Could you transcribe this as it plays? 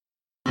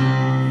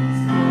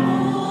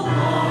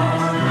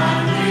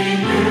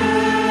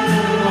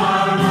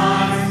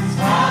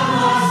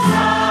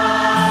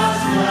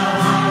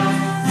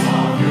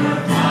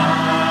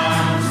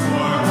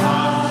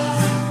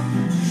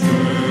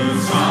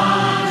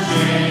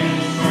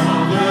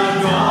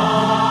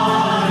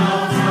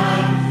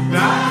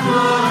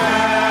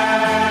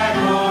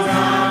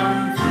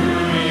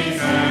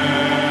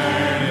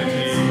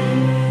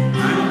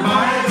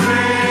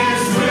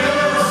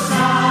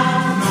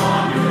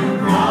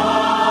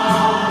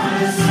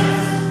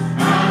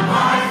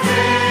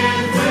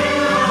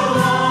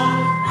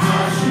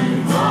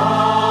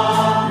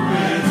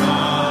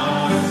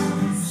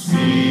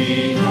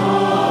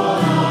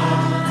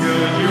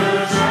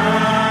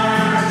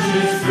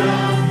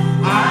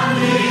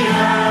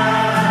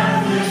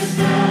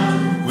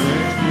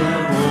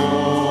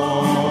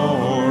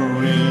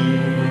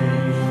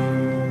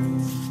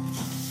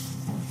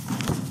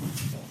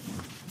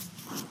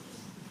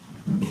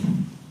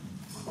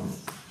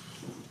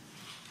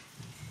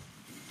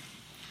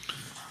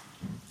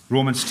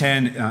Romans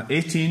 10,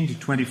 18 to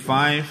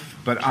 25.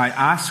 But I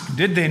ask,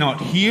 did they not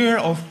hear?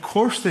 Of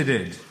course they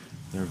did.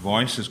 Their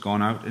voice has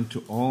gone out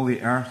into all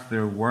the earth,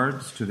 their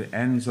words to the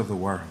ends of the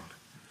world.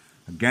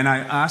 Again I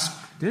ask,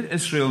 did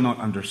Israel not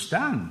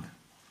understand?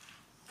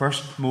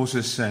 First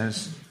Moses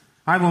says,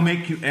 I will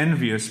make you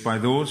envious by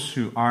those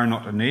who are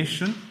not a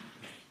nation.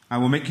 I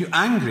will make you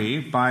angry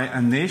by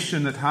a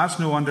nation that has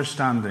no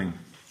understanding.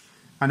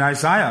 And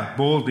Isaiah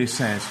boldly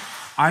says,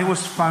 I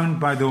was found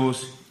by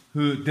those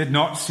who did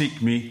not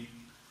seek me.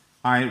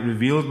 I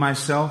revealed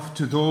myself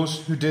to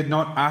those who did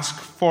not ask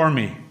for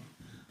me.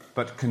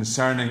 But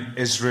concerning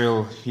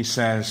Israel, he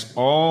says,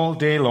 all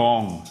day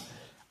long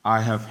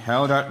I have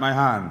held out my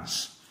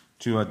hands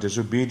to a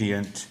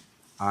disobedient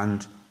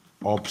and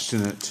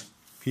obstinate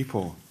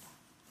people.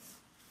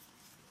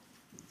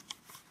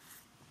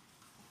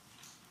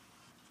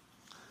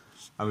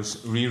 I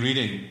was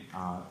rereading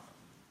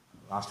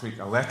last week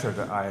a letter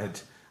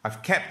that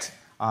I've kept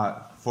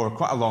for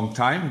quite a long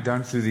time,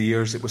 down through the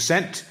years. It was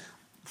sent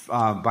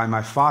by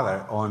my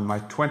father on my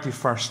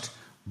 21st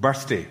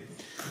birthday.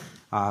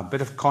 A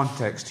bit of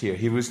context here.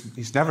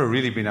 He's never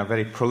really been a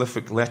very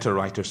prolific letter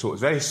writer, so it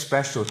was very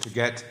special to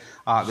get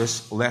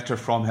this letter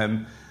from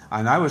him.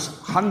 And I was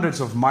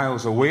hundreds of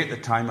miles away at the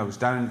time. I was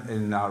down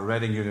in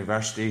Reading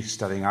University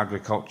studying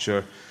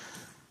agriculture,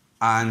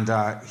 and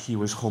he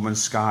was home in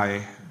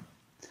Skye.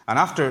 And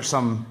after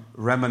some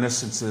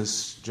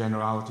reminiscences,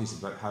 generalities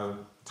about how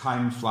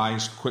time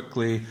flies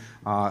quickly,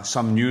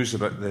 some news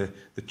about the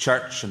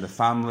church and the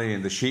family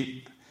and the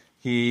sheep,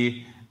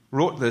 he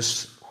wrote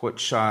this,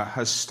 which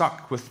has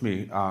stuck with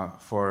me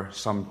for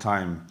some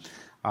time.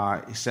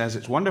 He says,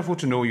 it's wonderful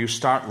to know you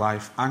start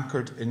life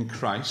anchored in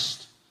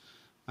Christ,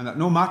 and that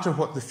no matter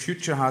what the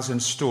future has in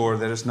store,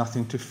 there is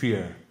nothing to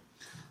fear.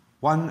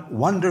 One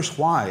wonders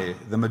why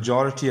the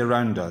majority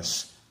around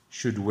us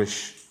should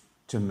wish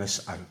to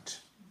miss out.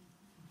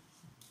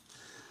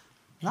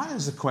 That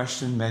is the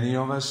question many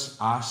of us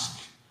ask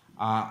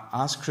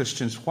as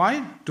Christians.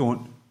 Why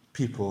don't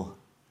people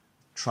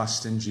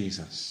trust in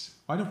Jesus?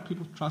 Why don't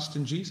people trust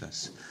in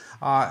Jesus?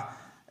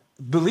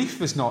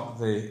 Belief is not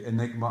the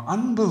enigma.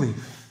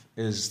 Unbelief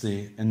is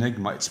the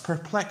enigma. It's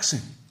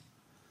perplexing.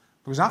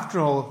 Because after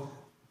all,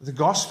 the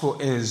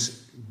gospel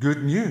is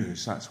good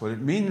news. That's what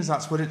it means.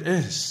 That's what it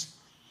is.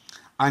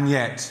 And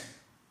yet,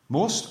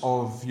 most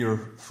of your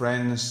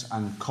friends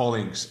and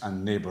colleagues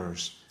and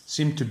neighbours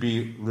seem to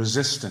be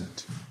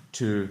resistant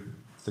to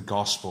the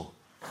gospel.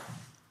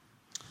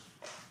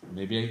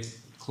 Maybe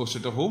closer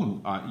to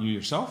home, you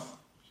yourself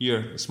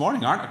here this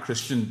morning aren't a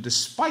Christian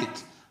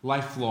despite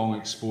lifelong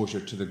exposure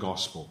to the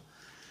gospel.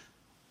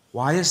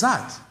 Why is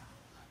that?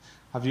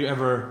 Have you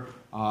ever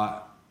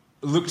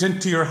looked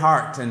into your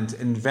heart and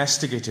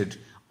investigated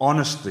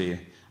honestly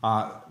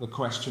the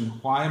question,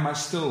 why am I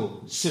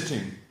still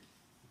sitting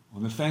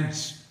on the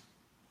fence?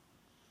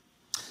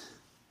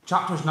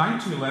 Chapters 9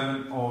 to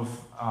 11 of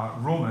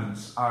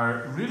Romans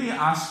are really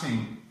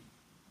asking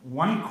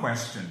one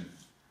question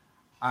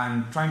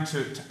and trying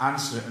to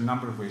answer it in a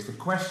number of ways. The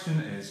question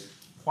is,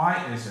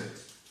 why is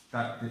it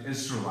that the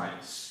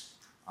Israelites,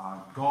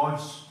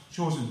 God's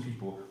chosen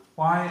people,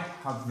 why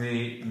have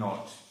they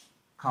not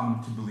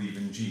come to believe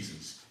in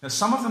Jesus? Now,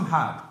 some of them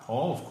had.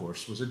 Paul, of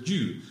course, was a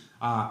Jew,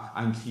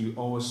 and he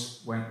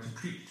always went to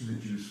preach to the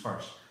Jews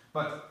first.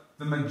 But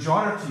the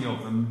majority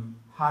of them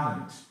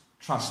hadn't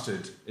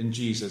trusted in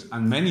Jesus,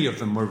 and many of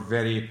them were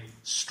very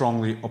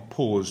strongly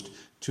opposed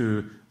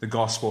to the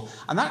gospel.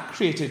 And that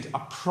created a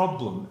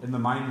problem in the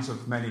minds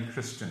of many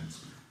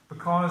Christians,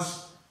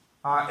 because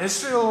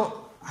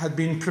Israel had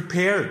been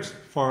prepared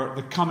for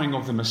the coming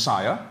of the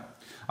Messiah.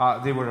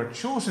 They were a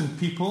chosen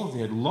people. They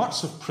had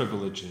lots of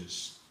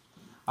privileges,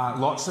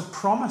 lots of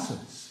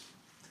promises.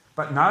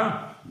 But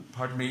now,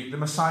 the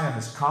Messiah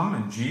has come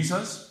in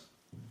Jesus,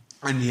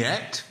 and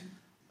yet,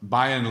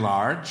 by and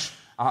large,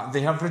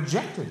 they have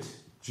rejected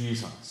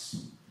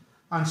Jesus.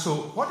 And so,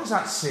 what does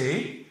that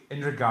say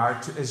in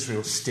regard to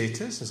Israel's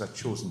status as a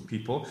chosen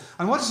people?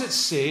 And what does it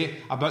say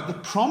about the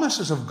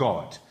promises of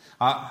God?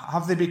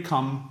 Have they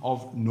become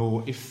of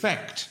no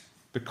effect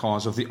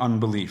because of the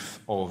unbelief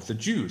of the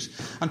Jews?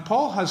 And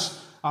Paul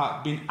has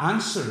been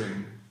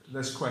answering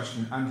this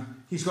question,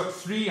 and he's got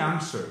three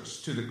answers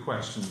to the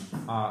question,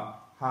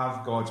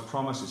 have God's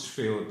promises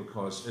failed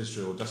because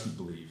Israel doesn't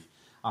believe?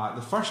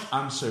 The first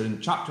answer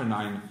in chapter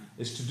 9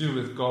 is to do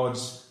with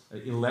God's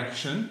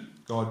election.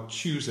 God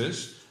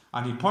chooses,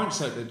 and he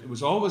points out that it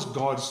was always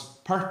God's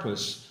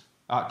purpose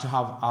to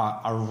have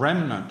a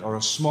remnant or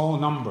a small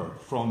number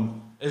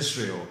from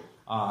Israel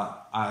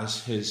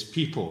as his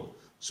people.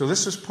 So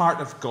this was part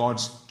of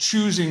God's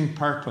choosing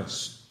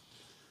purpose.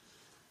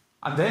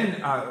 And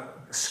then,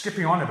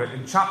 skipping on a bit,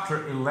 in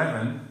chapter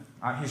 11,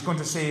 he's going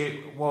to say,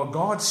 well,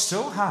 God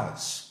still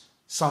has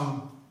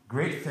some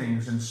great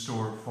things in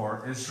store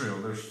for Israel.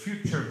 There's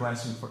future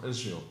blessing for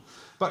Israel.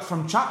 But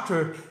from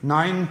chapter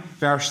 9,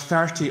 verse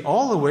 30,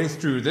 all the way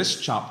through this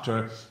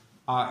chapter,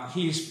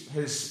 his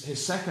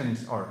second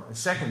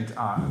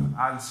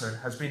answer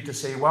has been to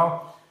say,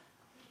 well,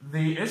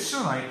 the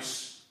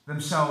Israelites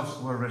themselves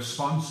were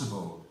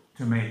responsible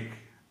to make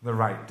the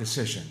right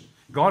decision.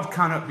 God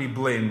cannot be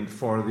blamed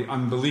for the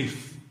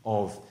unbelief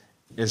of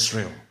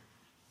Israel.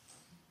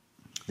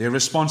 They're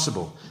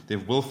responsible.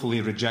 They've willfully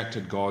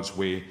rejected God's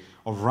way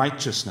of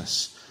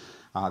righteousness.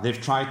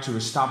 They've tried to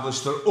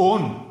establish their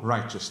own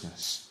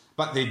righteousness.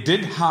 But they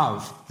did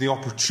have the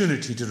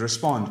opportunity to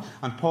respond.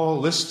 And Paul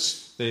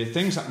lists the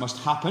things that must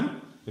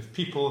happen if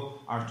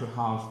people are to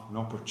have an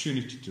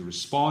opportunity to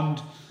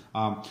respond.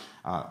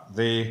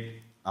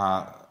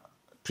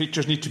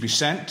 Preachers need to be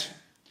sent.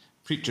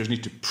 Preachers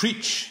need to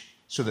preach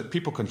so that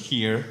people can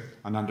hear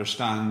and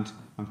understand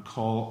and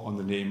call on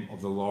the name of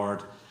the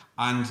Lord.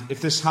 And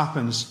if this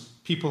happens,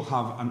 people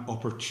have an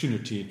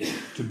opportunity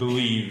to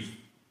believe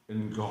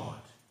in God.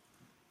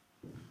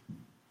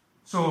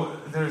 So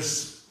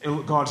there's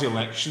God's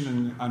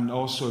election and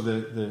also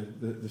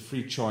the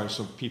free choice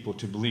of people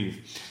to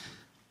believe.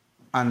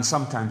 And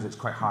sometimes it's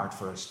quite hard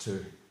for us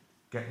to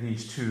get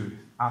these two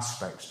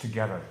aspects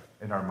together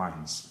in our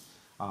minds.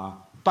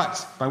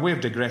 But by way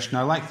of digression,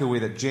 I like the way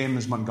that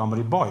James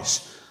Montgomery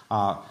Boyce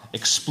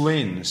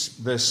explains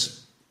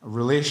this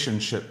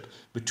relationship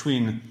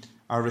between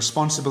our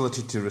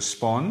responsibility to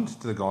respond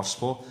to the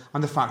gospel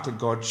and the fact that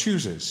God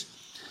chooses.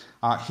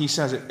 He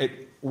says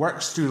it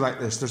works through like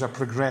this. There's a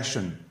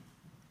progression.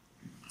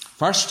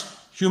 First,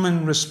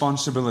 human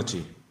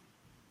responsibility.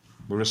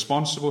 We're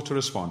responsible to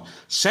respond.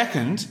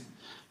 Second,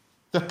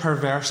 the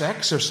perverse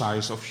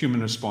exercise of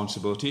human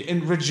responsibility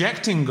in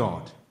rejecting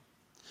God.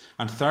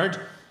 And third,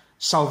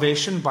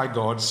 salvation by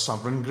God's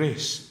sovereign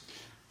grace.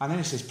 And then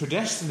he says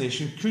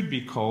predestination could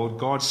be called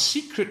God's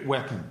secret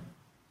weapon,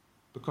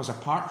 because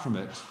apart from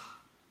it,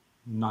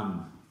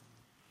 none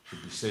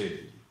could be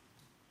saved.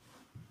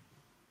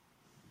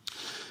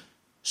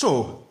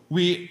 So,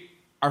 we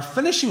are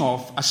finishing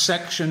off a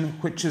section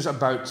which is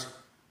about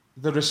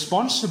the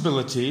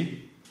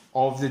responsibility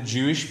of the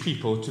Jewish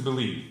people to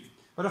believe.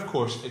 But of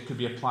course, it could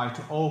be applied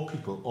to all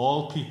people.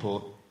 All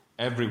people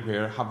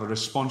everywhere have a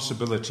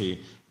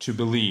responsibility to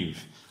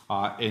believe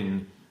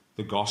in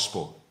the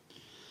gospel.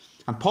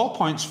 And Paul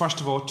points, first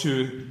of all,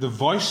 to the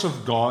voice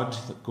of God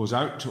that goes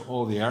out to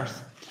all the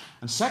earth.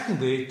 And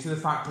secondly, to the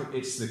fact that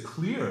it's the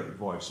clear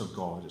voice of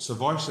God. It's the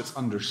voice that's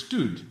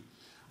understood.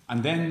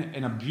 And then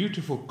in a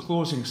beautiful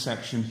closing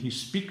section, he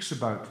speaks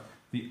about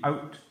the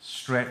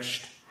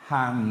outstretched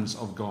hands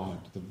of God.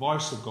 The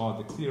voice of God,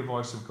 the clear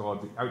voice of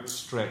God, the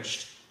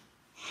outstretched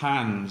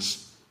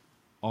hands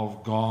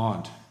of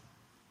God.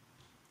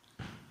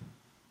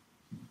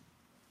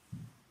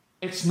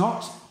 It's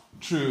not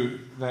true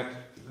that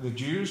the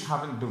Jews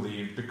haven't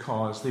believed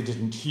because they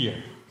didn't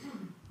hear.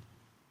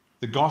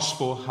 The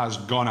gospel has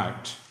gone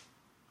out.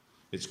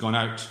 It's gone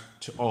out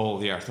to all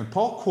the earth. And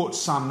Paul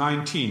quotes Psalm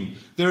 19.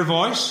 Their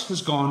voice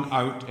has gone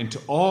out into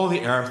all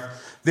the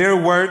earth, their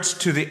words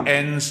to the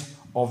ends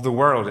of the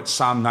world. It's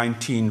Psalm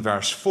 19,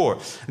 verse 4.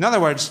 In other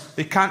words,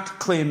 they can't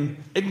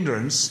claim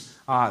ignorance.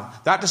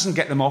 That doesn't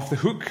get them off the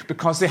hook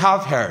because they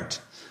have heard.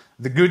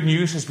 The good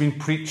news has been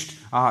preached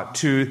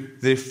to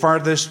the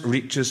furthest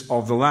reaches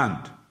of the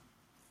land.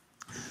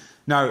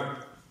 Now,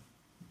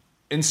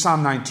 in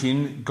Psalm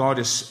 19, God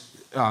is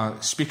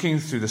speaking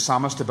through the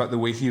psalmist about the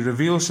way he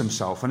reveals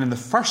himself. And in the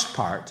first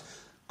part,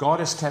 God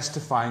is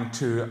testifying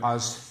to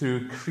us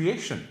through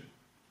creation.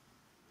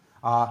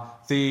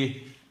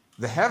 The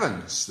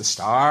heavens, the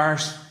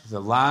stars,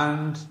 the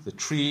land, the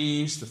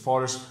trees, the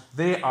forests,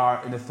 they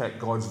are in effect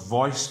God's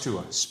voice to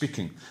us,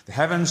 speaking. The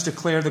heavens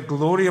declare the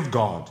glory of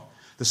God.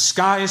 The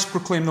skies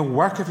proclaim the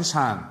work of his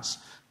hands.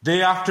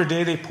 Day after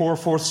day they pour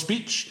forth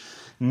speech.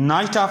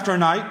 Night after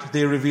night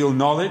they reveal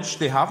knowledge.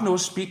 They have no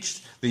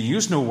speech. They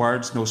use no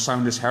words. No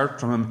sound is heard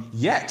from him.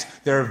 Yet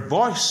their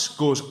voice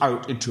goes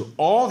out into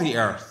all the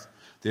earth.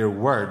 Their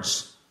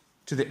words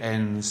to the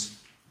ends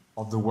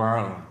of the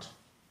world.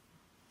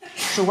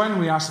 So when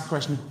we ask the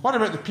question, what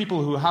about the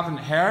people who haven't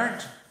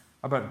heard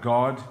about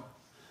God?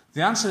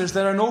 The answer is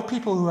there are no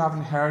people who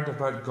haven't heard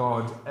about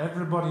God.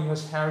 Everybody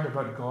has heard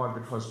about God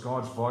because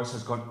God's voice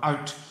has gone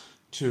out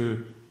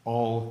to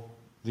all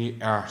the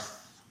earth.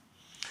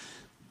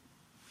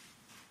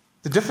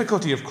 The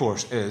difficulty, of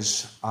course,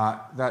 is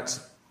that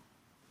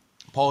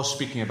Paul is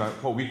speaking about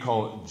what we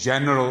call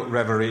general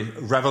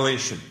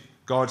revelation.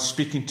 God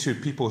speaking to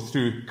people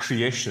through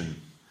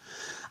creation.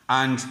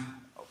 And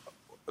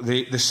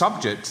the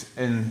subject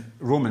in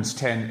Romans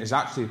 10 is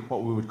actually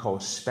what we would call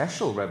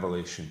special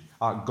revelation.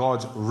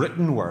 God's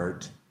written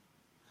word.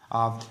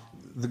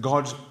 The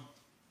God's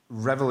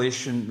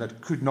revelation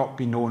that could not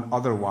be known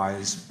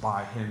otherwise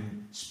by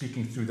him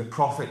speaking through the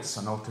prophets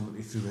and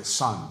ultimately through his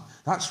Son.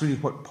 That's really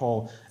what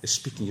Paul is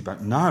speaking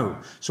about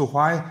now. So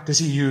why does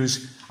he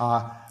use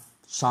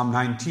Psalm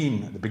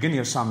 19, at the beginning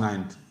of Psalm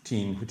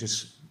 19, which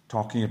is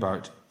talking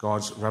about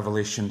God's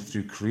revelation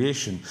through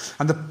creation.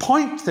 And the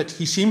point that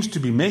he seems to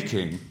be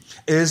making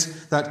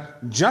is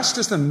that just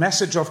as the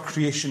message of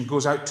creation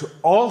goes out to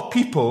all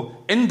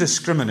people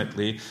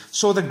indiscriminately,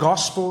 so the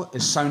gospel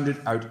is sounded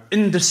out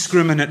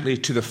indiscriminately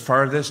to the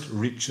furthest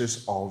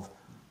reaches of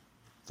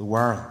the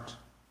world.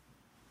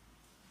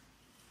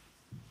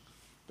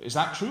 Is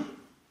that true?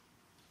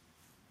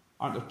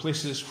 Aren't there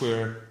places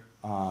where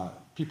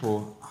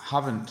people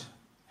haven't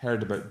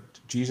heard about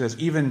Jesus,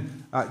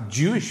 even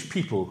Jewish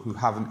people who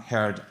haven't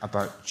heard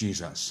about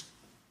Jesus?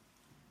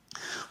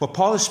 Well,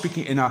 Paul is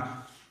speaking in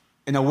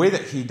a way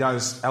that he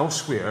does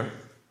elsewhere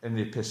in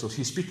the epistles.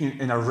 He's speaking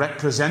in a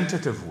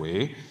representative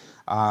way.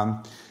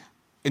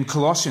 In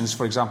Colossians,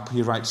 for example,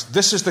 he writes,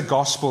 "This is the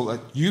gospel that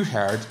you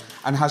heard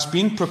and has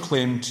been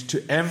proclaimed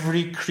to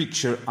every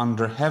creature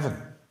under heaven."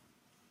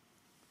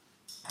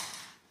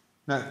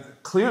 Now,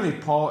 clearly,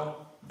 Paul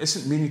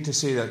isn't meaning to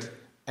say that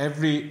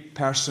every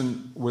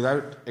person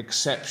without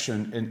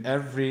exception in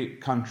every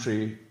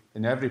country,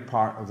 in every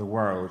part of the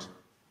world,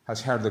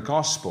 has heard the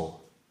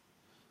gospel.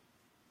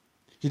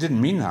 He didn't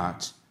mean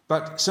that,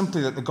 but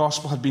simply that the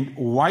gospel had been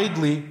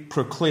widely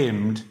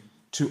proclaimed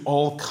to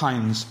all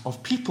kinds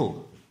of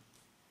people.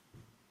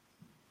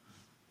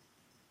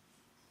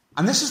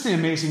 And this is the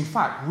amazing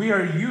fact. We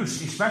are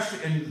used,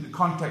 especially in the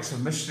context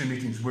of missionary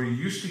meetings, we're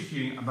used to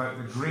hearing about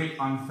the great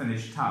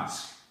unfinished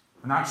task.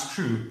 And that's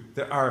true.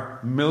 There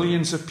are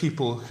millions of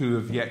people who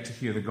have yet to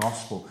hear the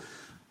gospel.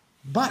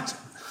 But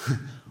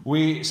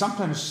we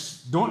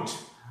sometimes don't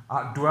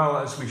dwell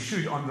as we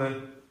should on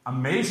the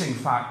amazing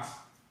fact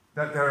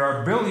that there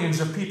are billions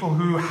of people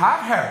who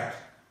have heard.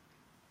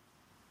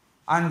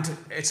 And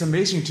it's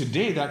amazing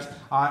today that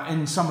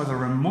in some of the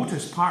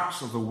remotest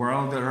parts of the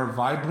world there are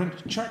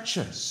vibrant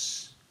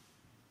churches.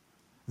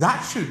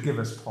 That should give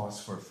us pause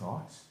for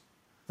thought.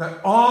 That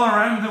all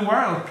around the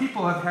world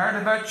people have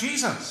heard about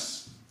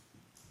Jesus.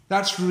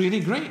 That's really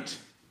great.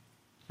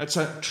 It's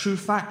a true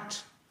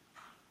fact.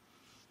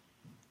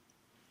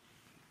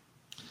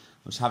 I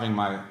was having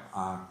my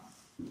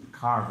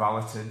car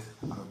valeted,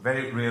 a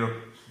very rare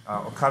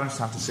occurrence,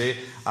 I have to say,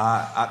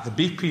 at the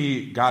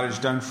BP garage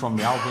down from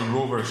the Albion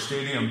Rovers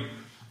Stadium.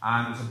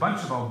 And there's a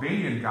bunch of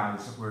Albanian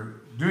guys that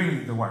were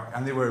doing the work,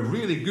 and they were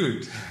really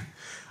good.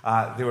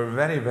 They were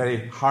very,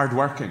 very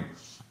hard-working.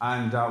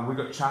 And we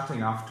got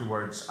chatting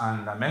afterwards,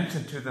 and I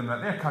mentioned to them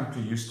that their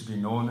country used to be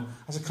known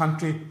as a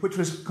country which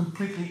was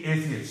completely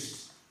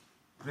atheist.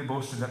 They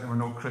boasted that there were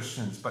no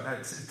Christians, but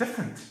it's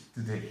different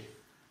today,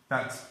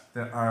 that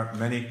there are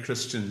many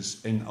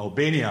Christians in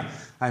Albania.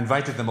 I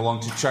invited them along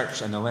to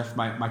church, and I left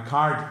my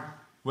card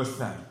with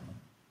them.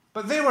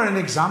 But they were an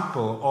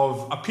example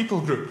of a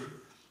people group.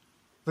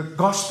 The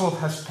gospel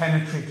has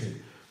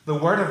penetrated. The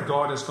word of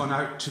God has gone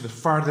out to the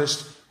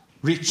furthest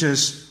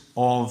reaches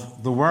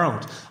of the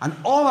world. And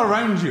all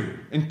around you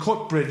in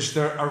Coatbridge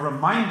there are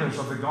reminders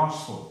of the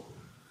gospel.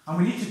 And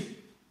we need to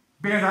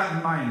bear that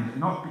in mind and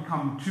not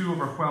become too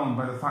overwhelmed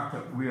by the fact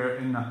that we are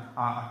in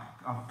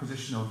a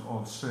position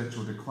of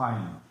spiritual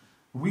decline.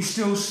 We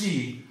still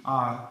see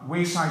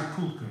wayside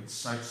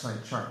pulpits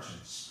outside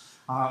churches.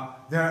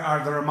 There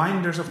are the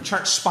reminders of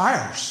church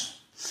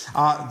spires.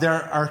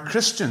 There are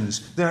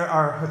Christians. There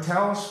are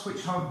hotels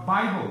which have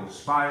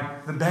Bibles by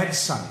the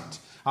bedside.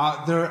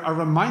 There are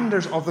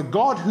reminders of the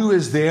God who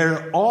is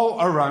there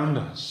all around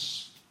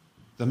us.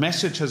 The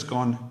message has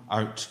gone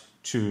out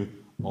to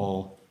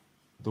all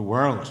the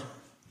world.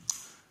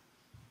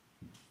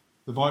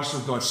 The voice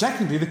of God.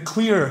 Secondly, the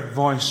clear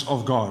voice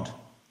of God.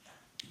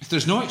 If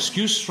there's no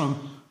excuse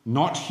from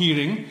not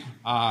hearing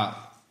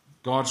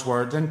God's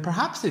word, then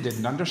perhaps they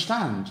didn't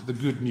understand the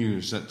good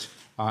news that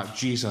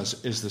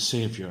Jesus is the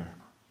Saviour.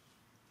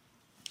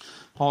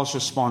 Paul's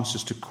response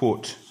is to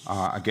quote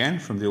again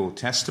from the Old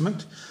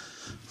Testament,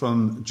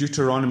 from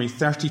Deuteronomy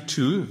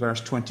 32,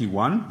 verse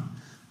 21,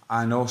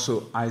 and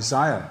also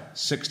Isaiah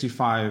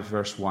 65,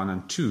 verse 1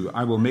 and 2.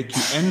 "I will make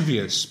you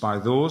envious by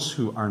those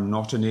who are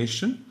not a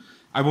nation.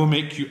 I will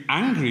make you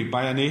angry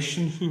by a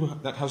nation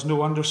that has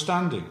no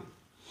understanding.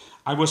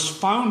 I was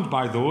found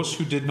by those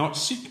who did not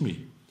seek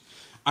me.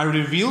 I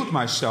revealed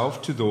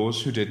myself to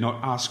those who did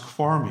not ask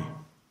for me."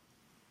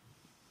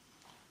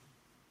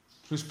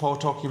 Who's Paul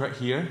talking about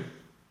here?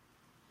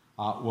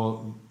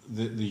 Well,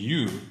 the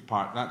you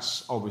part,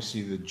 that's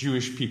obviously the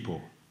Jewish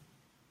people.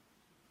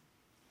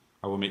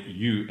 I will make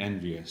you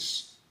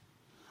envious.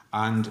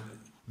 And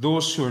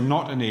those who are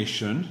not a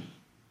nation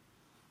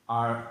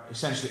are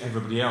essentially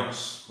everybody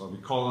else. Well, we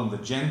call them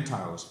the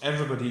Gentiles.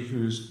 Everybody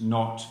who's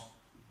not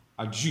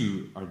a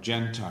Jew are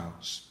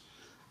Gentiles.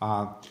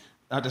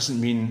 That doesn't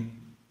mean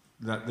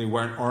that they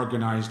weren't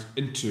organized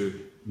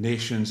into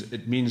nations.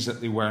 It means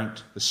that they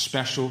weren't the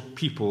special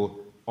people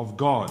of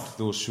God,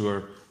 those who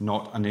are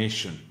not a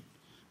nation.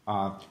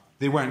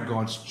 They weren't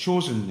God's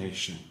chosen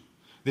nation.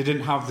 They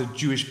didn't have the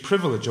Jewish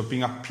privilege of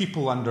being a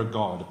people under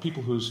God, a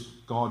people whose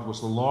God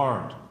was the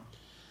Lord.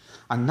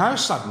 And now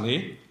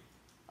suddenly,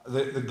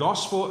 the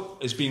gospel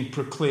is being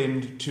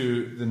proclaimed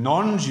to the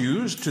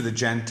non-Jews, to the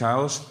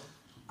Gentiles,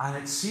 and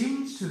it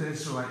seems to the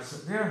Israelites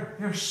that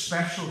their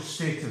special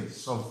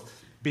status of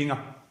being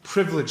a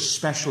privileged,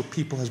 special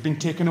people has been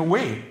taken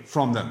away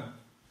from them.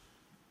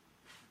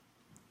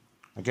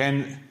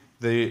 Again,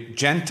 the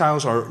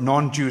Gentiles or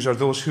non-Jews are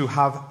those who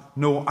have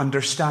no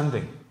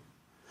understanding.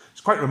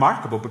 It's quite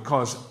remarkable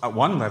because at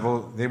one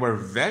level they were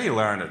very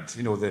learned.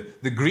 You know,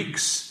 the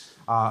Greeks,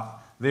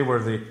 they were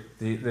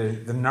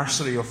the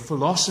nursery of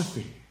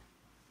philosophy.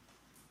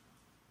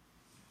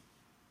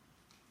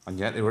 And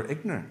yet they were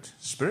ignorant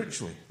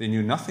spiritually. They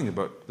knew nothing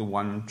about the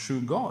one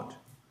true God.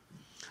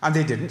 And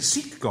they didn't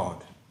seek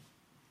God.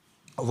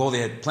 Although they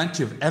had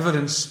plenty of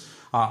evidence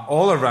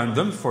all around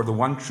them for the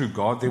one true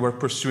God, they were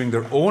pursuing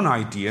their own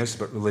ideas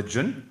about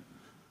religion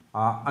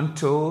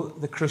until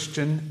the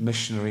Christian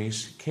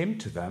missionaries came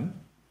to them.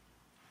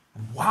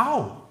 And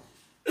wow!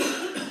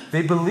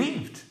 They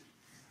believed.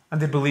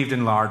 And they believed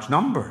in large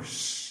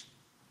numbers.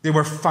 They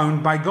were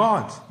found by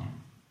God.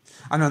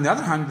 And on the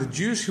other hand, the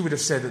Jews who would have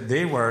said that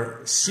they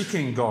were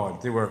seeking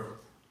God, they were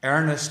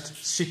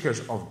earnest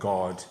seekers of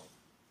God,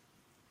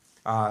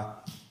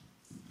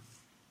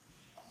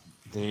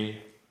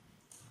 they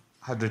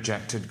had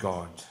rejected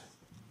God.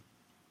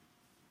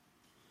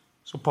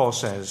 So Paul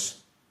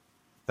says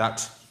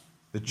that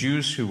the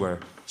Jews who were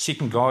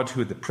seeking God,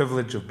 who had the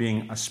privilege of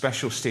being a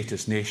special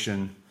status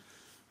nation,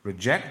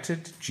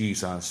 rejected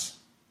Jesus,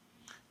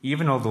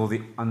 even although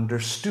they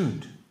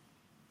understood.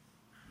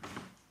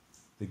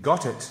 They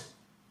got it,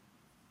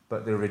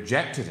 but they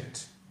rejected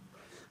it.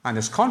 And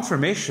as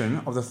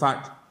confirmation of the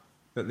fact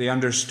that they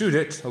understood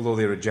it, although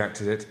they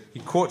rejected it, he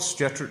quotes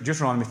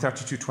Deuteronomy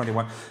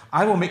 32:21,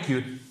 "I will make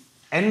you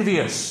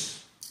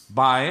envious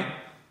by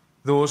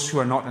those who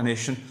are not a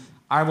nation.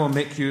 I will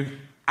make you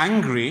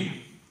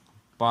angry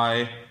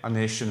by a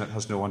nation that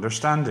has no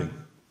understanding."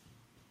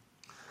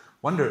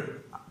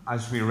 Wonder,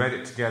 as we read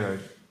it together,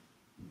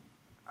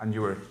 and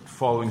you were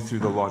following through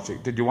the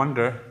logic, did you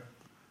wonder,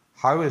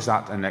 how is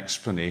that an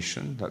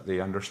explanation that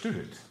they understood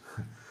it?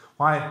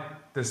 Why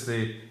does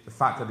the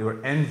fact that they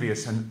were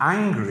envious and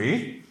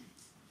angry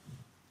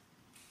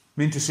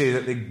mean to say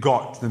that they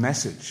got the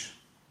message?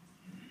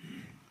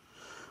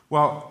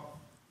 Well,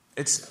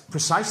 it's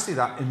precisely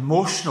that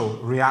emotional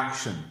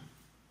reaction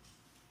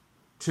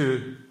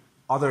to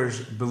others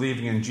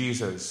believing in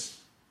Jesus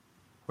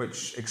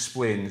which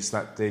explains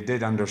that they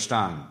did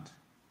understand.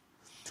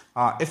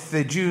 If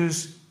the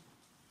Jews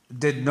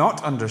did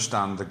not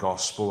understand the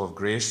gospel of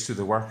grace through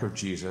the work of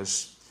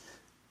Jesus,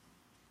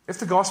 if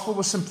the gospel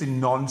was simply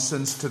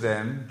nonsense to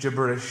them,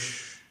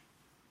 gibberish,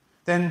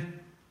 then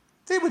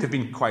they would have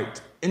been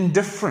quite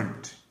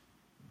indifferent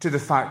to the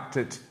fact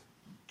that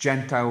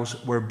Gentiles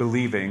were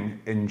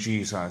believing in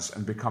Jesus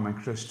and becoming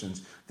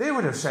Christians. They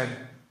would have said,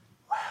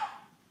 well,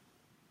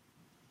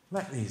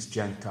 let these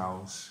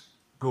Gentiles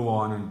go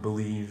on and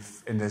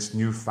believe in this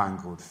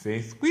newfangled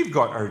faith. We've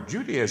got our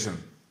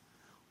Judaism.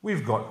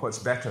 We've got what's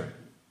better.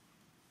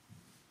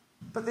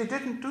 But they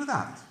didn't do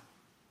that.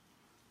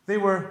 They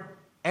were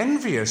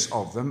envious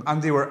of them,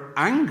 and they were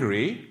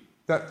angry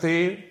that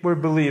they were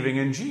believing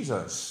in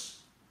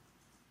Jesus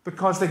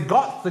because they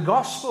got the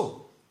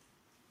gospel.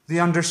 They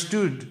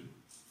understood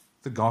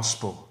the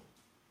gospel.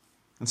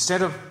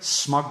 Instead of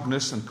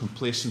smugness and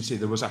complacency,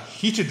 there was a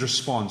heated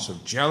response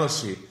of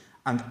jealousy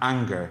and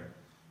anger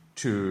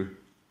to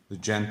the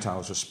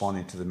Gentiles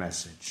responding to the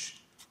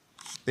message.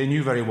 They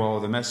knew very well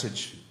the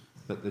message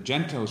that the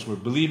Gentiles were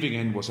believing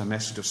in was a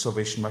message of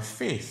salvation by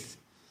faith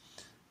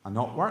and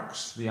not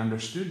works. They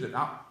understood that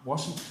that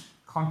wasn't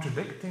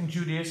contradicting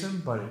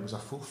Judaism, but it was a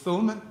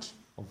fulfillment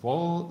of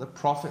all the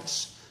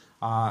prophets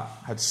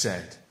had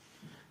said.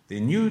 They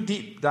knew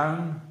deep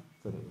down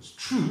that it was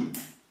true,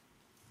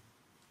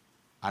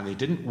 and they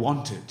didn't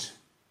want it,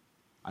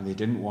 and they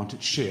didn't want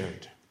it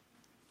shared.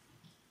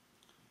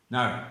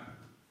 Now,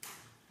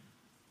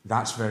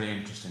 that's very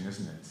interesting,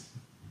 isn't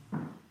it?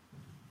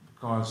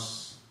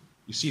 Because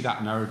you see that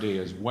in our day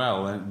as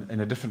well, in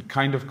a different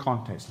kind of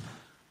context.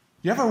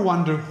 You ever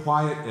wonder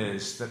why it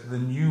is that the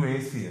new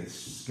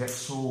atheists get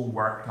so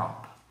worked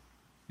up?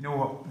 You know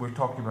what we're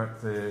talking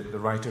about, the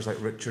writers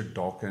like Richard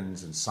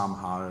Dawkins and Sam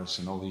Harris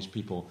and all these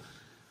people.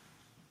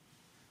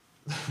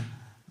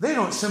 They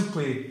don't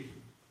simply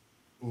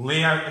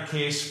lay out a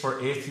case for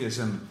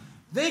atheism.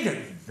 They get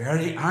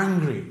very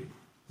angry.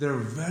 They're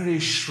very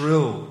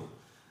shrill.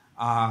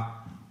 And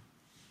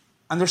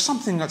there's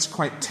something that's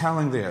quite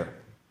telling there.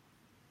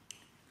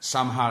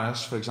 Sam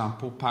Harris, for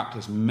example, packed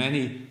as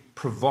many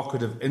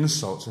provocative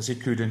insults as he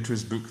could into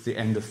his book, The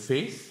End of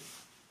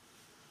Faith.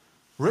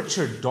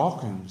 Richard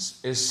Dawkins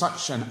is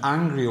such an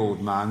angry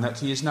old man that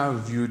he is now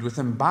viewed with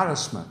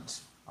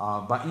embarrassment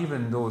by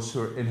even those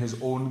who are in his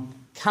own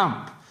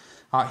camp.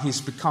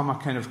 He's become a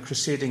kind of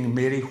crusading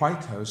Mary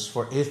Whitehouse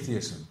for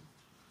atheism.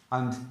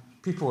 And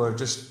people are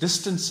just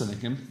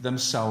distancing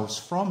themselves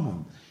from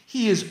him.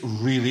 He is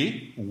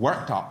really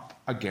worked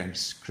up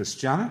against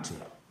Christianity.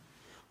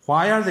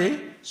 Why are they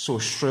so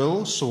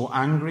shrill, so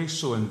angry,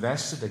 so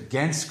invested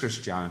against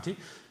Christianity?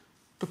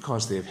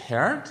 Because they've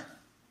heard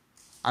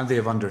and they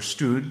have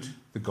understood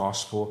the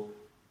gospel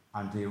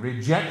and they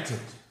reject it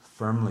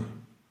firmly.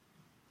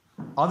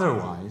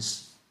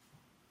 Otherwise,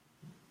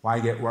 why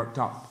get worked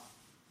up?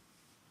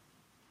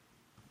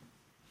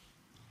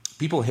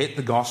 People hate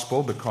the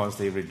gospel because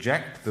they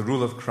reject the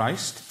rule of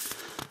Christ.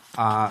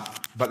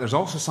 But there's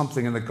also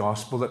something in the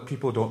gospel that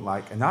people don't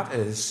like, and that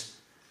is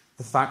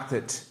the fact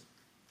that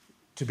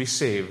to be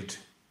saved,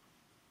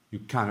 you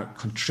cannot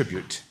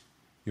contribute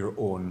your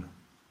own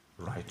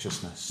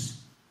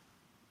righteousness.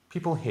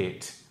 People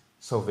hate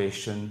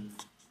salvation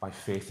by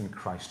faith in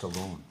Christ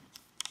alone.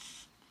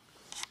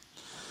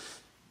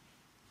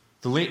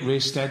 The late Ray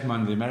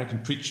Stedman, the American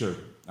preacher,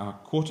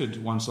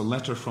 quoted once a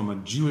letter from a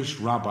Jewish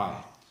rabbi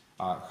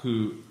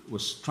who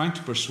was trying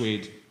to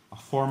persuade a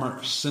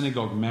former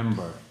synagogue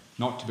member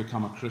not to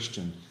become a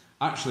Christian.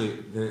 Actually,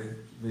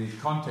 the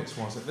context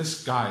was that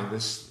this guy,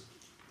 this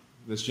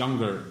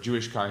younger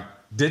Jewish guy,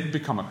 did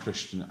become a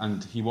Christian,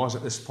 and he was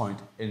at this point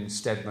in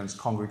Stedman's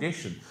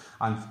congregation.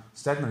 And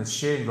Stedman is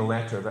sharing the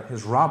letter that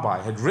his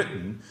rabbi had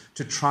written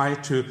to try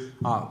to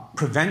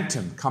prevent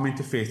him coming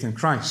to faith in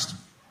Christ.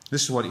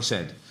 This is what he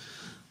said.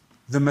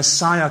 The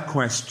Messiah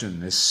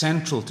question is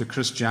central to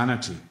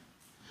Christianity.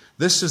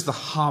 This is the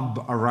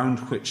hub around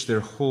which their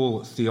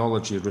whole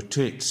theology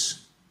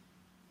rotates.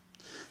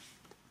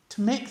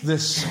 To make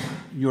this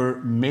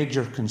your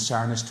major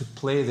concern is to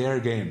play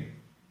their game.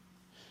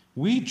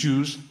 We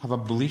Jews have a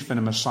belief in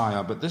a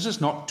Messiah, but this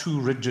is not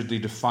too rigidly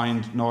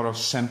defined nor of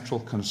central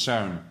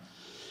concern.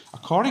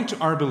 According to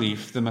our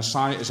belief, the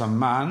Messiah is a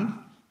man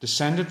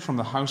descended from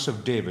the house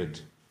of David,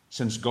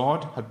 since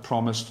God had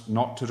promised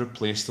not to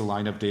replace the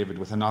line of David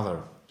with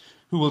another,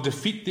 who will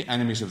defeat the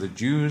enemies of the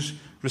Jews,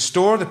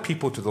 restore the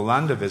people to the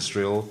land of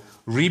Israel,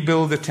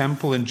 rebuild the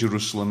temple in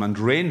Jerusalem and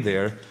reign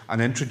there,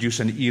 and introduce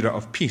an era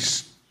of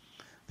peace.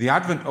 The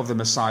advent of the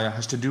Messiah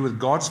has to do with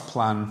God's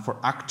plan for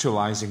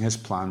actualizing his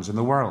plans in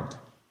the world.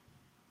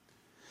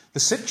 The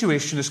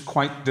situation is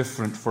quite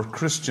different for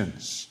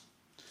Christians.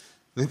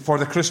 For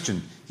the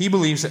Christian, he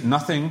believes that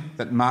nothing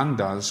that man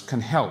does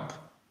can help.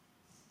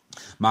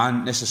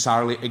 Man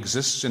necessarily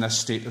exists in a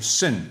state of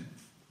sin.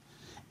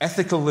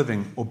 Ethical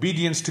living,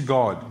 obedience to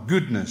God,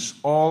 goodness,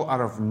 all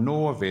are of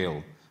no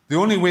avail. The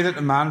only way that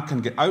a man can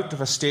get out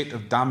of a state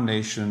of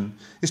damnation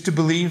is to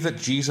believe that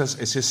Jesus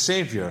is his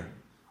Saviour,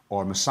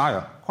 or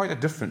Messiah, quite a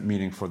different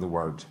meaning for the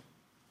word.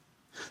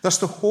 Thus,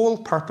 the whole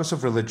purpose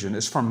of religion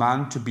is for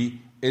man to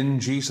be in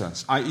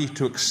Jesus, i.e.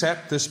 to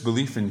accept this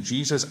belief in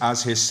Jesus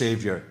as his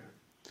Saviour.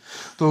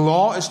 The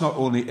law is not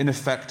only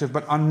ineffective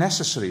but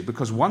unnecessary,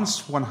 because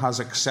once one has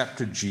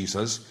accepted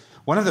Jesus,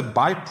 one of the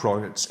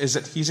byproducts is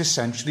that he's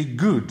essentially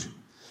good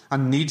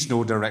and needs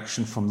no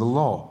direction from the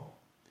law.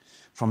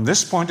 From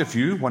this point of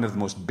view, one of the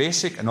most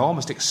basic and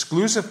almost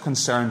exclusive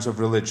concerns of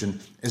religion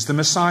is the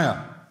Messiah.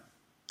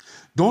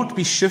 Don't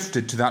be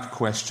shifted to that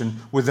question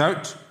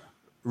without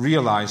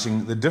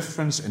realizing the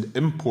difference in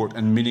import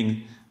and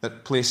meaning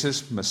that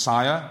places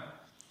Messiah,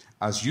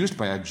 as used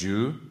by a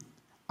Jew,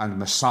 and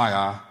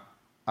Messiah,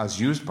 as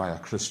used by a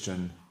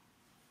Christian,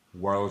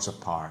 worlds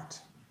apart.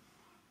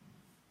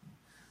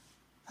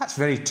 That's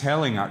very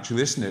telling,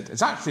 actually, isn't it?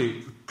 It's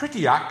actually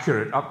pretty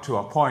accurate up to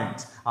a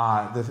point.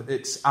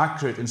 It's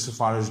accurate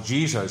insofar as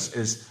Jesus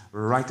is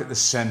right at the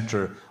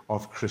center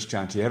of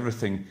Christianity.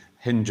 Everything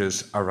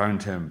hinges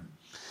around him.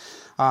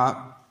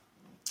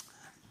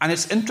 And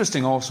it's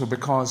interesting also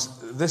because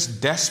this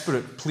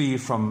desperate plea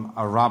from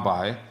a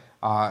rabbi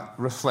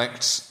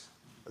reflects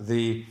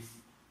the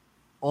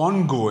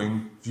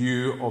ongoing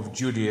view of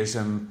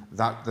Judaism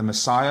that the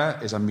Messiah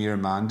is a mere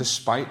man,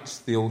 despite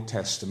the Old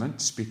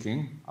Testament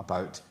speaking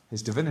about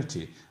his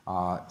divinity.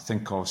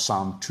 Think of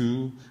Psalm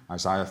 2,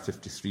 Isaiah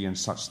 53, and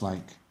such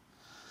like.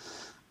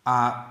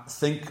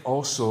 Think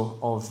also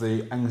of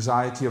the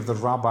anxiety of the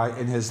rabbi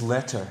in his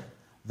letter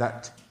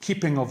that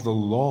keeping of the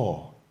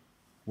law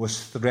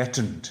was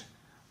threatened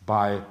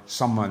by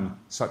someone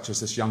such as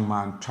this young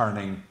man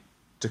turning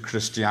to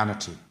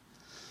Christianity.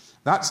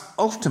 That's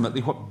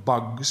ultimately what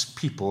bugs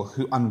people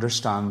who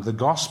understand the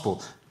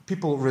gospel.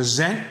 People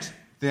resent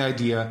the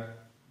idea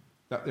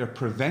that they're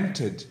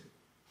prevented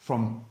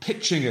from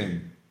pitching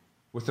in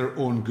with their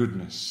own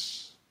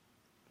goodness.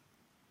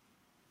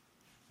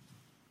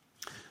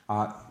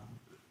 The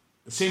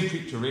same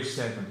preacher, Ray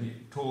Stedman, he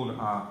told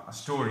a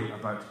story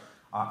about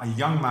a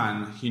young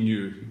man he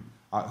knew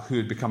who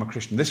had become a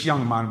Christian. This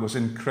young man was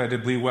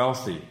incredibly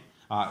wealthy.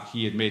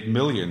 He had made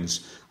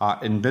millions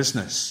in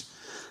business.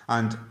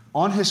 And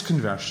on his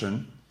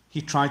conversion,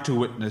 he tried to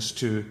witness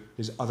to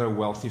his other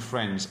wealthy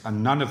friends,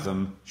 and none of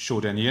them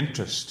showed any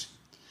interest.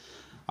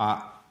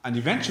 And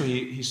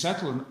eventually, he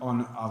settled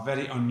on a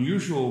very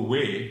unusual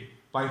way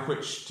by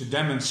which to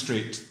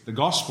demonstrate the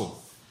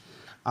gospel.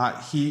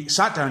 He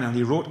sat down and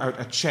he wrote out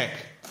a check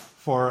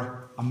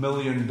for $1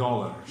 million.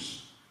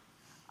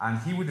 And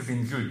he would have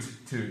been good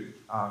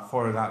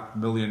for that $1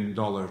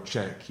 million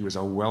check. He was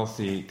a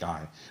wealthy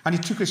guy. And he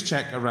took his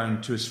check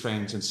around to his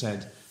friends and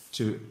said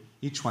to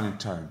each one in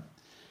turn,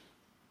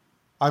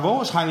 I've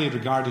always highly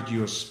regarded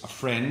you as a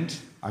friend.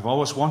 I've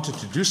always wanted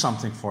to do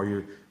something for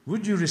you.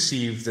 Would you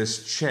receive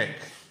this check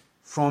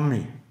from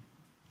me?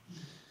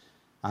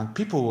 And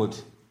people would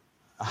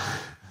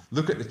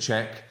look at the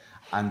check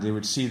and they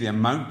would see the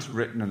amount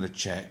written on the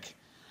check.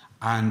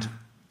 And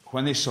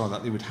when they saw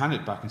that, they would hand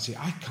it back and say,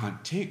 I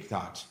can't take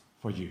that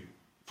from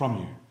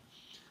you.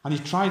 And he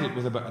tried it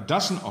with about a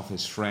dozen of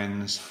his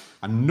friends,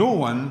 and no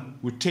one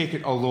would take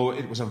it, although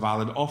it was a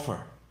valid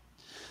offer.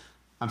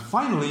 And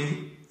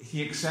finally,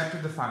 he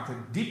accepted the fact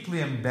that deeply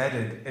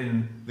embedded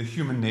in the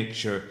human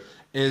nature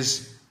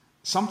is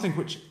something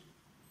which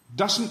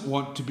doesn't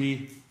want to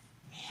be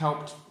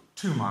helped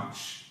too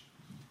much,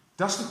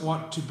 doesn't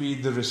want to be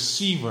the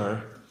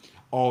receiver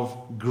of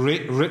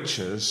great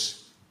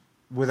riches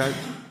without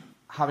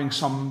having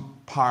some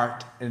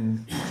part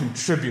in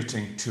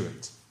contributing to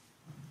it.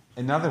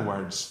 In other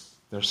words,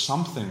 there's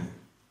something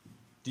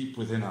deep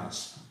within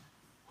us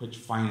which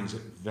finds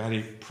it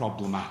very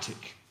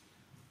problematic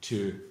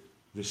to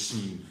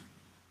receive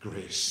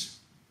grace.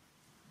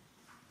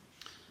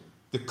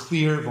 The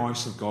clear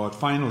voice of God.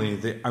 Finally,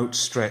 the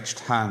outstretched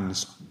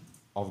hands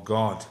of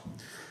God.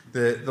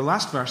 The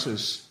last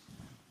verses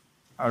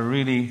are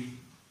really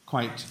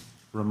quite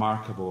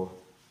remarkable.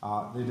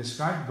 They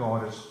describe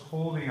God as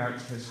holding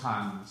out his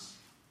hands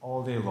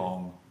all day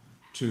long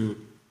to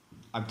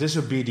a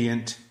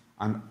disobedient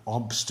and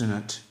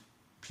obstinate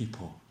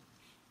people.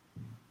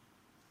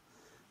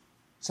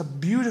 It's a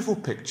beautiful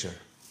picture.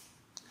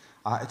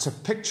 It's a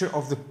picture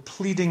of the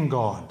pleading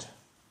God.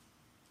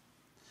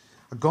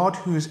 A God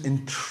who is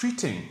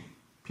entreating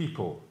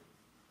people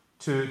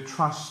to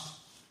trust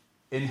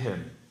in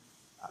him,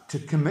 to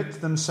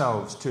commit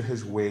themselves to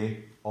his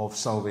way of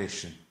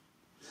salvation.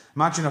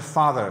 Imagine a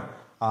father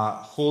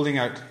holding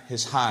out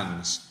his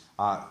hands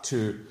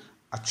to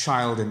a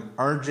child and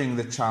urging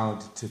the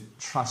child to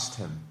trust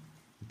him,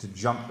 to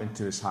jump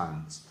into his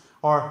hands.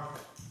 Or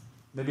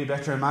maybe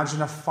better,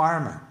 imagine a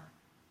fireman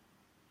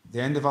at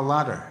the end of a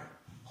ladder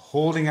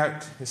holding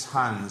out his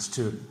hands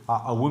to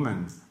a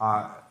woman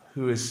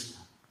who is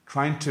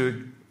trying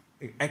to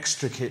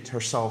extricate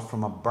herself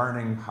from a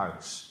burning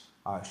house.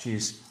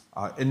 She's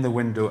in the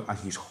window and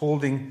he's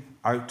holding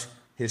out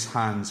his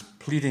hands,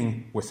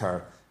 pleading with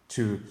her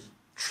to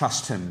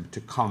trust him,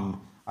 to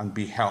come and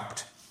be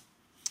helped.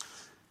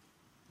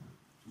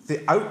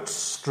 The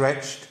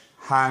outstretched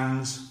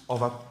hands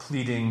of a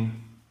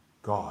pleading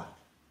God.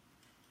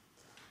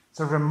 It's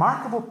a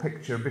remarkable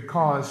picture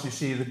because, you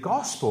see, the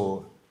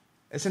gospel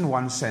is in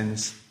one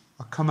sense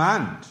a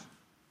command.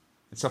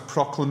 It's a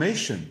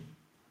proclamation.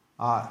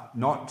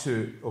 Not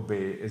to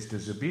obey is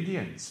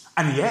disobedience.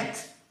 And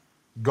yet,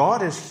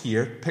 God is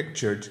here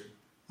pictured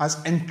as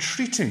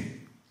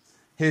entreating.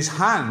 His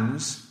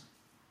hands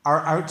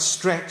are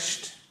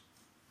outstretched.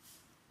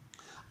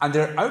 And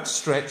they're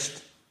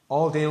outstretched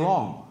all day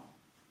long.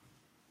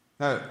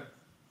 Now,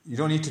 you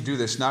don't need to do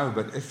this now,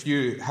 but if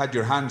you had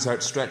your hands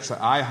outstretched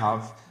that I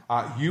have,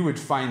 you would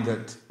find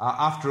that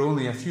after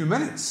only a few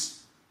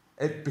minutes,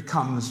 it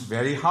becomes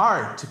very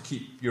hard to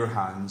keep your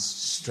hands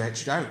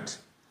stretched out.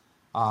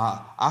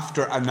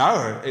 After an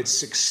hour,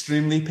 it's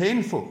extremely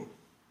painful.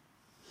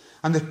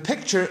 And the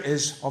picture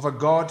is of a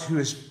God who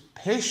is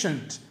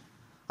patient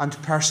and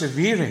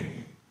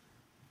persevering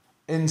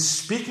in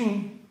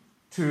speaking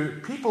to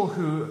people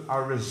who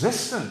are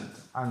resistant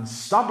and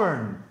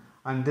stubborn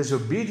and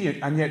disobedient,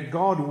 and yet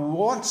God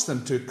wants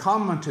them to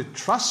come and to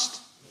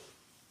trust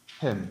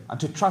him and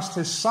to trust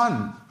his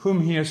Son,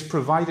 whom he has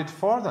provided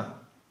for them.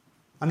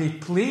 And he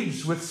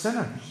pleads with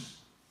sinners.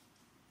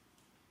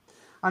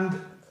 And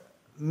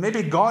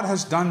maybe God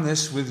has done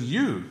this with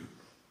you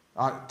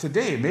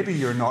today. Maybe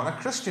you're not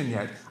a Christian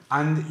yet.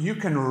 And you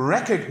can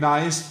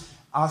recognize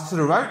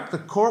throughout the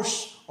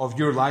course of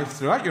your life,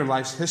 throughout your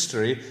life's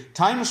history,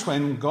 times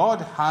when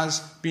God has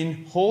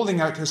been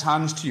holding out his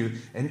hands to you.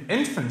 In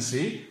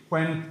infancy,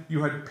 when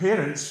you had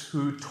parents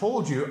who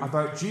told you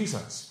about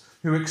Jesus,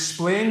 who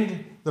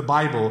explained the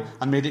Bible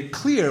and made it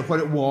clear what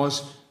it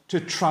was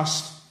to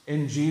trust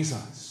in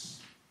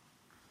Jesus.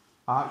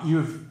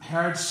 You've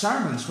heard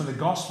sermons when the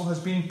gospel has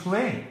been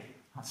plain.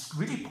 That's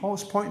really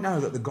Paul's point now,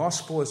 that the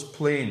gospel is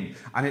plain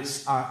and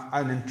it's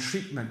an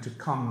entreatment to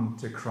come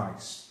to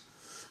Christ.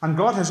 And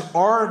God has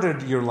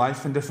ordered your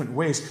life in different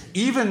ways,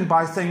 even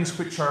by things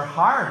which are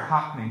hard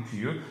happening to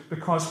you,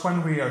 because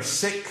when we are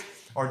sick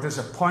or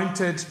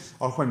disappointed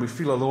or when we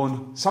feel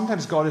alone,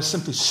 sometimes God is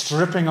simply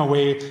stripping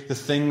away the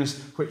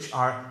things which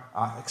are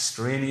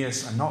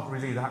extraneous and not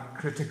really that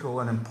critical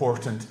and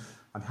important,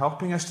 and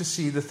helping us to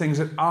see the things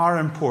that are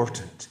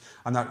important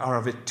and that are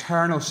of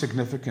eternal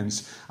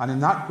significance. And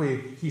in that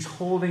way, he's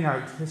holding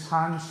out his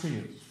hands to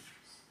you.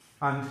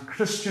 And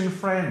Christian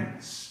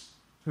friends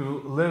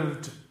who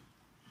lived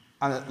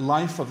a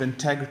life of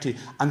integrity,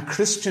 and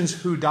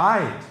Christians who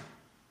died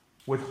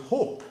with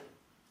hope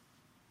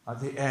at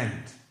the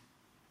end.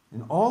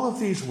 In all of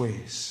these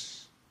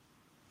ways,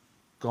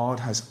 God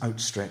has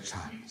outstretched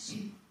hands.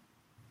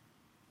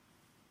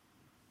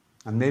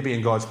 And maybe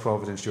in God's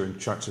providence you're in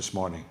church this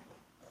morning,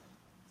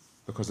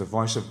 because the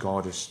voice of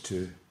God is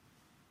to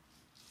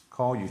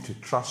call you to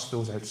trust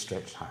those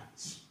outstretched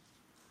hands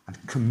and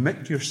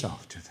commit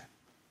yourself to them.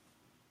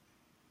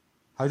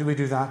 How do we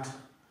do that?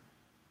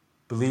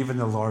 Believe in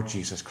the Lord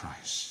Jesus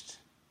Christ.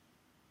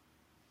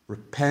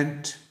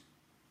 Repent,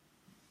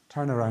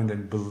 turn around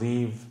and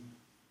believe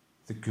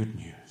the good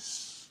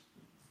news.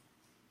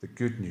 the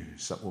good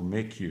news that will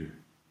make you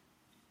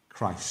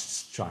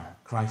Christ's child.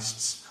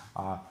 Christ's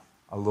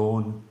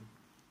alone,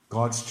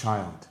 God's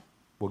child,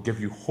 will give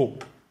you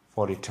hope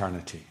for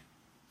eternity.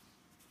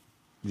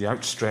 The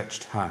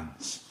outstretched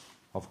hands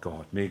of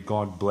God. May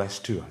God bless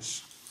to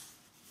us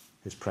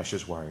his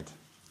precious word.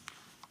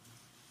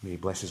 May he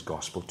bless his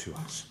gospel to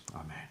us.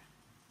 Amen.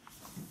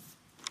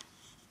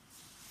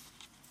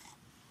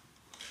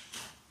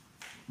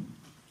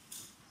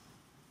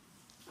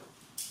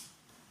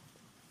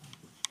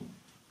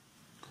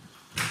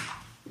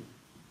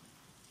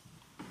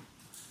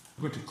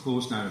 I'm going to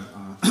close now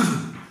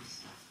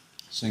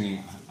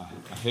singing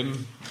a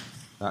hymn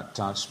that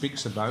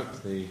speaks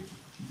about the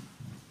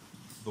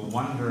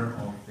wonder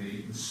of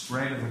the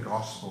spread of the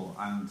gospel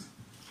and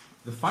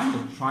the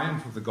final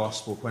triumph of the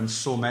gospel when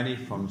so many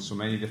from so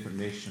many different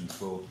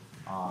nations will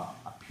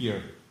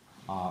appear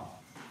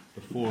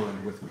before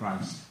and with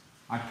Christ.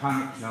 I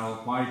cannot tell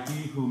why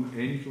he whom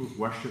angels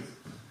worship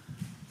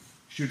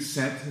should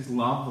set his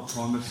love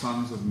upon the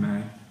sons of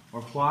men,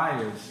 or why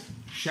as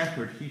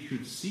shepherd he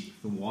should seek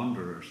the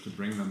wanderers to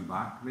bring them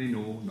back, they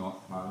know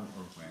not how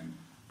or when.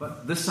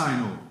 But this I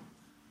know,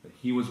 that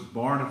he was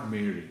born of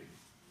Mary,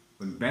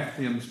 when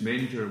Bethlehem's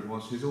manger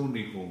was his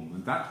only home,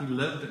 and that he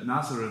lived at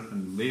Nazareth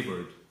and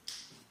laboured,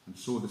 and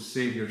so the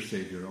Saviour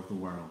of the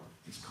world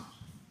is come.